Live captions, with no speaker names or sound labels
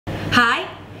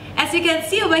As you can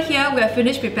see over here, we are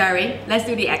finished preparing. Let's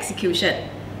do the execution.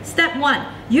 Step 1.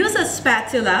 Use a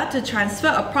spatula to transfer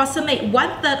approximate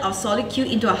 1/3 of solid Q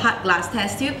into a hard glass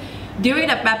test tube. During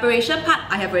the preparation part,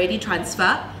 I have already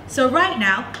transferred. So right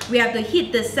now, we have to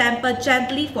heat the sample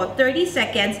gently for 30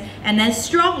 seconds and then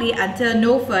strongly until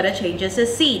no further changes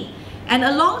is seen. And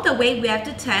along the way, we have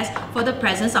to test for the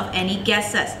presence of any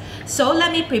gases. So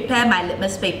let me prepare my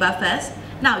litmus paper first.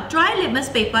 Now, dry litmus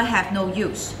paper have no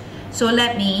use. So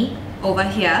let me, over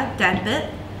here, damp it.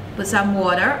 Put some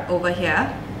water over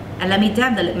here. And let me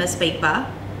damp the litmus paper.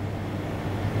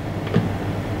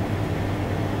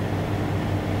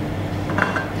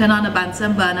 Turn on the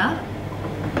bunsen burner.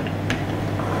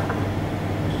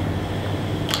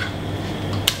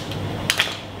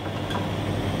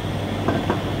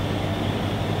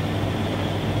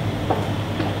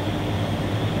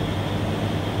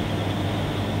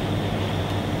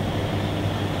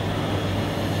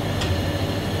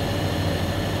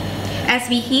 As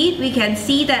we heat, we can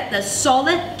see that the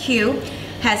solid Q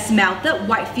has melted,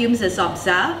 white fumes is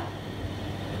observed.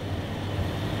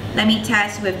 Let me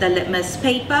test with the litmus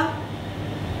paper.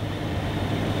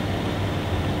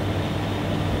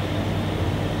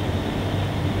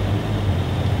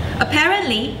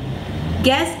 Apparently,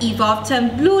 gas evolved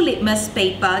turned blue litmus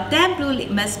paper, then blue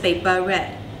litmus paper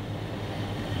red.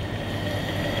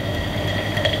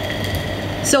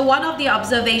 So one of the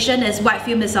observation is white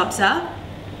fume is observed.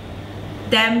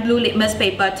 Then blue litmus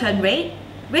paper turn red.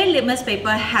 Red litmus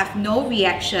paper have no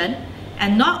reaction.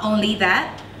 And not only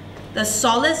that, the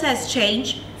solids has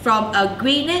changed from a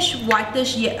greenish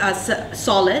whitish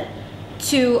solid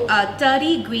to a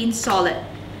dirty green solid.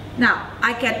 Now,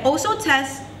 I can also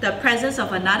test the presence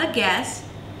of another gas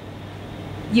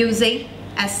using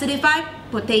acidified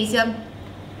potassium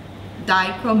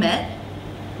dichromate.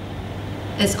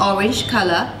 It's orange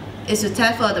color. It's to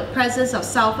test for the presence of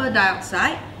sulfur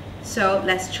dioxide. So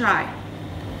let's try.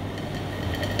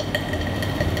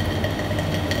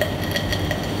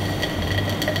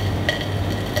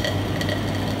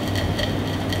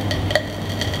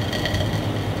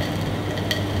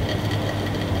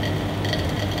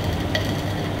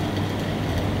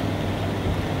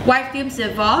 White fumes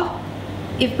evolve.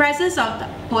 If presence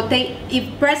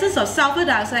of sulfur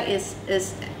dioxide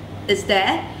is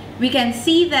there, we can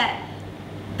see that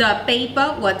the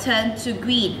paper will turn to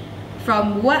green.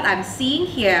 From what I'm seeing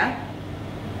here,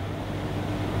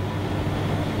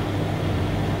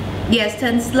 it has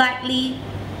turned slightly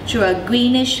to a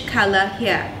greenish color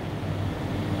here.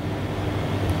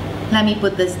 Let me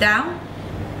put this down.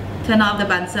 Turn off the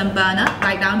Bunsen burner.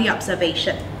 Write down the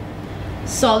observation.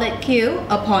 Solid Q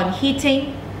upon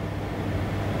heating.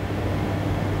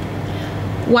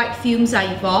 White fumes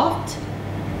are evolved.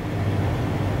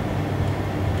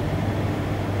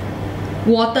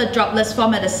 Water droplets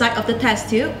form at the side of the test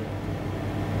tube.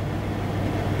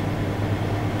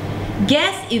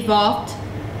 Gas evolved.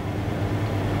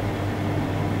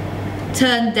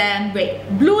 Turn them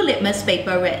red. Blue litmus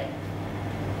paper red.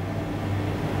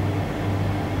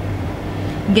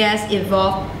 Gas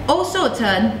evolved also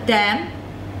turn damp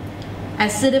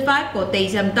acidified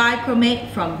potassium dichromate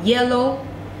from yellow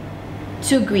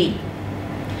to green.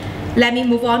 Let me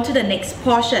move on to the next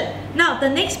portion. Now, the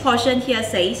next portion here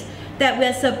says that we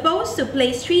are supposed to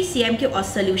place 3 cm cube of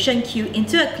solution Q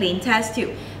into a clean test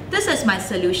tube. This is my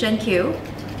solution Q.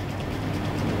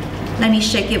 Let me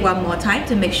shake it one more time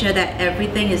to make sure that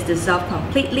everything is dissolved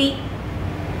completely.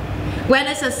 When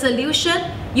it's a solution,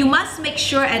 you must make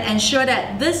sure and ensure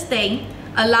that this thing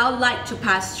allows light to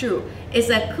pass through. It's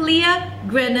a clear,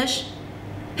 greenish,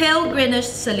 pale greenish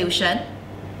solution.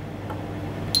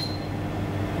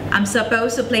 I'm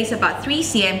supposed to place about 3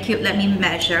 cm cube. Let me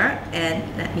measure and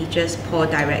let me just pour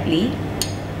directly.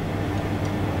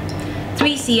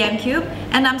 3 cm cube,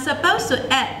 and I'm supposed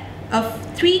to add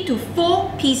 3 to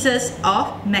 4 pieces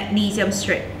of magnesium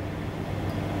strip.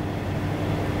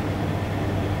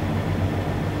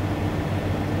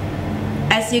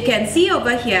 As you can see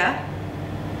over here,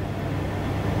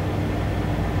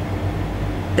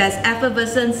 there's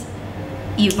effervescence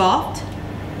evolved,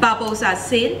 bubbles are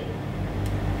seen.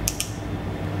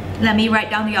 Let me write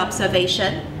down the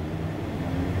observation.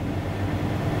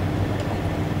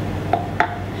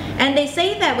 And they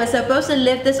say that we're supposed to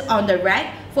leave this on the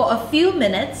rack for a few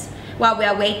minutes while we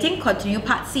are waiting. Continue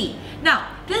part C. Now,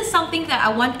 this is something that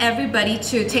I want everybody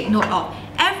to take note of.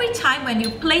 Every time when you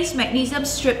place magnesium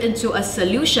strip into a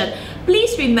solution,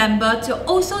 please remember to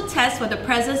also test for the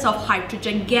presence of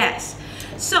hydrogen gas.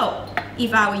 So,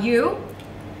 if I were you,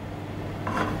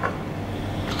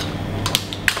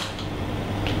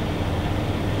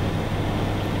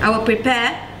 I will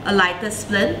prepare a lighter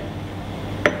splint.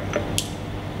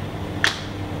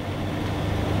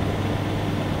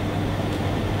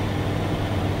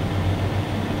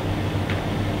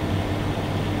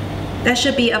 There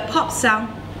should be a pop sound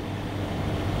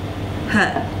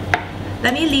heard.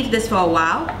 Let me leave this for a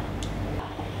while.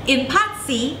 In part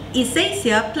C, it says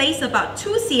here, place about 2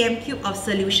 cm cube of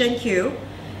solution Q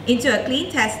into a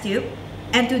clean test tube,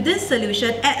 and to this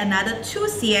solution add another 2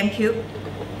 cm cube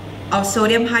of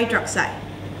sodium hydroxide.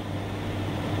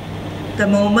 The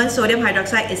moment sodium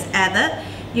hydroxide is added,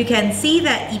 you can see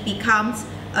that it becomes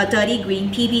a dirty green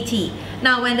PPT.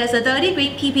 Now when there's a dirty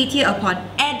green PPT upon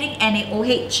adding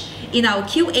NaOH, in our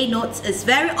QA notes, it's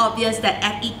very obvious that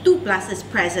Fe2 plus is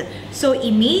present. So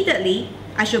immediately,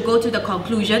 I should go to the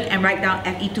conclusion and write down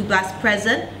Fe2 plus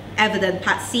present, evident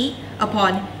part C,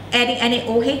 upon adding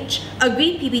NaOH, a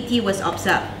green PPT was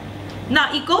observed.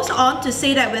 Now it goes on to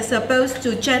say that we're supposed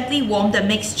to gently warm the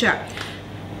mixture.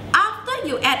 After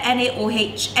you add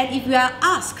NaOH, and if you are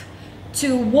asked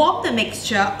to warm the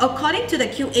mixture, according to the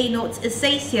QA notes, it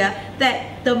says here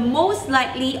that the most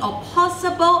likely or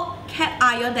possible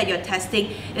cation that you're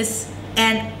testing is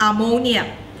an ammonium.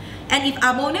 And if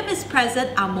ammonium is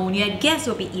present, ammonia gas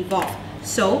will be evolved.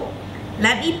 So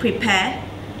let me prepare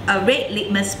a red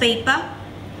litmus paper,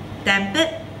 damp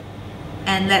it,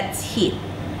 and let's heat.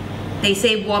 They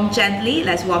say warm gently,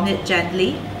 let's warm it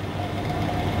gently.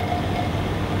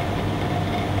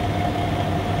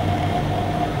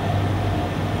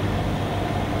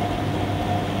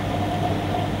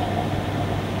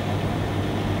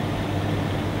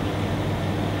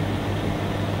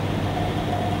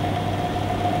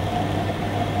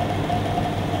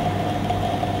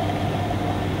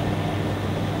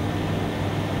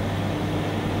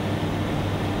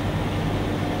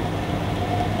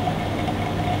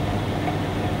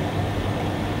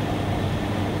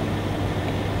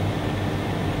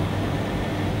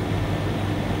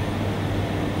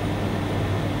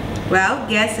 Well,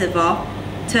 gas evolved,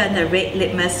 turn the red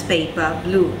litmus paper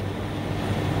blue.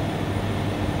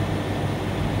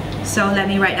 So let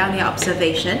me write down the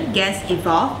observation. Gas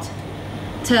evolved,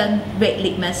 turn red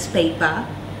litmus paper,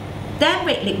 then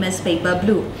red litmus paper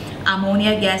blue.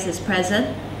 Ammonia gas is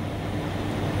present.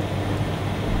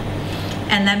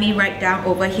 And let me write down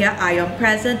over here, ion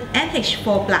present,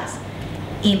 NH4+.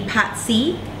 In part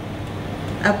C,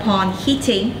 upon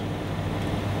heating,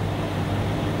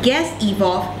 gas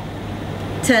evolved,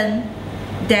 turn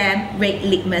damp red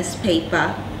litmus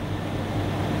paper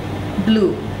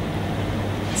blue.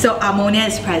 So ammonia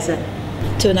is present.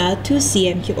 To another 2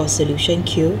 cm cube of solution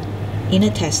Q in a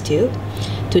test tube.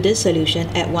 To this solution,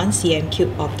 add 1 cm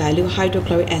cube of dilute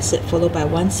hydrochloric acid followed by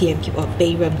 1 cm cube of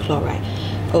barium chloride.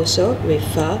 Also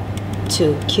refer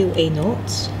to QA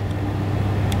notes.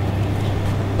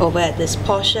 Over at this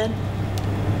portion,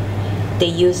 they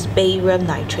use barium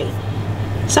nitrate.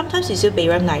 Sometimes we use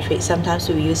barium nitrate, sometimes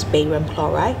we use barium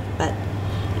chloride, but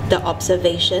the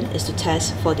observation is to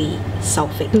test for the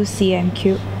sulfate. 2 cm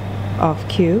cube of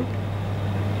Q,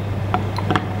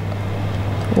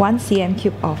 1 cm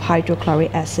cube of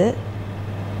hydrochloric acid,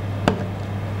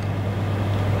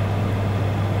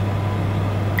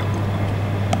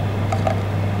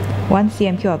 1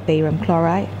 cm cube of barium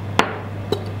chloride,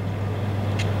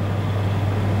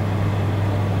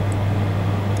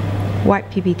 white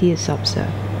PPT is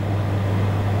observed.